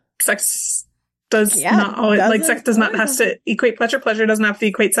pleasurable. Sex does not always, like sex does not have to equate pleasure. Pleasure doesn't have to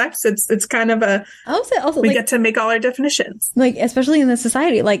equate sex. It's kind of a, also we get to make all our definitions. Like, especially in this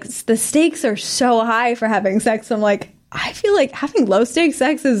society, like the stakes are so high for having sex. I'm like, I feel like having low stakes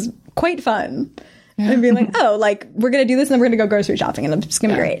sex is quite fun. And being like, oh, like we're going to do this and then we're going to go grocery shopping and it's just going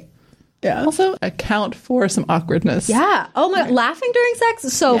to be great. Yeah. Also account for some awkwardness. Yeah. Oh my, laughing during sex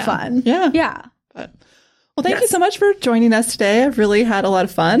is so fun. Yeah. Well, thank you so much for joining us today. I've really had a lot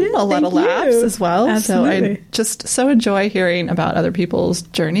of fun, a lot of laughs as well. Absolutely. So I just so enjoy hearing about other people's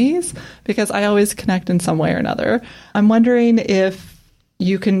journeys because I always connect in some way or another. I'm wondering if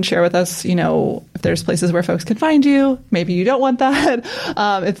you can share with us, if there's places where folks can find you. Maybe you don't want that.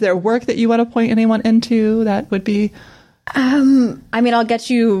 If there work that you want to point anyone into, that would be... I mean, I'll get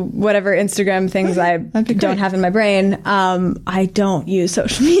you whatever Instagram things I don't have in my brain. I don't use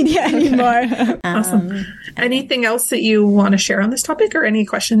social media anymore. Awesome. Anything else that you want to share on this topic or any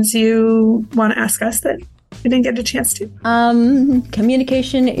questions you want to ask us that we didn't get a chance to?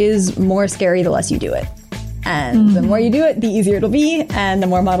 Communication is more scary the less you do it. And the more you do it, the easier it'll be. And the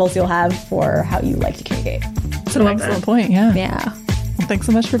more models you'll have for how you like to communicate. That's an excellent point. Yeah. Yeah. Well, thanks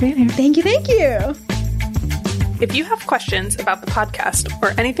so much for being here. Thank you. If you have questions about the podcast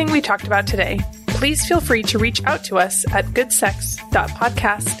or anything we talked about today, please feel free to reach out to us at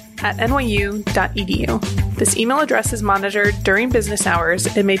goodsex.podcast@nyu.edu. This email address is monitored during business hours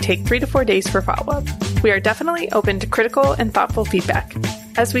and may take 3 to 4 days for follow-up. We are definitely open to critical and thoughtful feedback,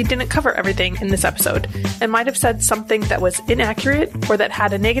 as we didn't cover everything in this episode and might have said something that was inaccurate or that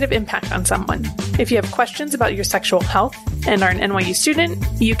had a negative impact on someone. If you have questions about your sexual health and are an NYU student,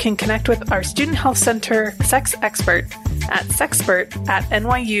 you can connect with our Student Health Center sex expert at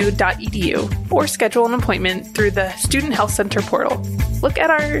sexpert@nyu.edu or schedule an appointment through the Student Health Center portal. Look at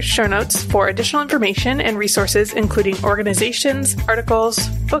our show notes for additional information and resources, including organizations, articles,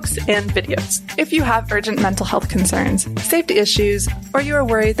 books, and videos. If you have urgent mental health concerns, safety issues, or you are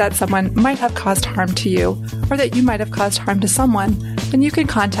worried that someone might have caused harm to you, or that you might have caused harm to someone, then you can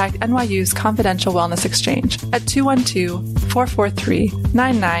contact NYU's Confidential Wellness Exchange at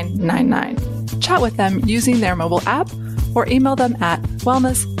 212-443-9999. Chat with them using their mobile app or email them at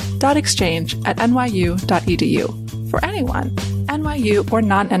wellness.exchange@nyu.edu. For anyone, NYU or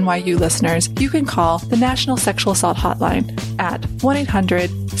non-NYU listeners, you can call the National Sexual Assault Hotline at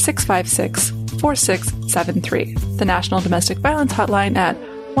 1-800-656-4673, the National Domestic Violence Hotline at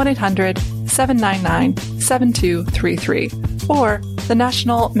 1-800-799-7233, or the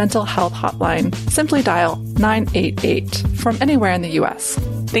National Mental Health Hotline. Simply dial 988 from anywhere in the U.S.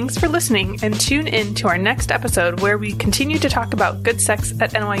 Thanks for listening, and tune in to our next episode where we continue to talk about good sex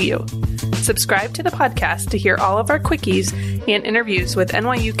at NYU. Subscribe to the podcast to hear all of our quickies and interviews with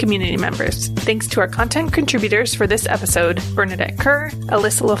NYU community members. Thanks to our content contributors for this episode, Bernadette Kerr,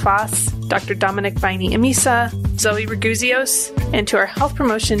 Alyssa LaFosse, Dr. Dominic Baini-Amisa, Zoe Raguzios, and to our health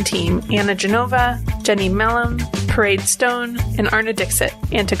promotion team, Anna Genova, Jenny Mellum, Parade Stone, and Arna Dixit,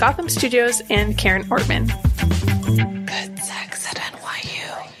 and to Gotham Studios and Karen Ortman.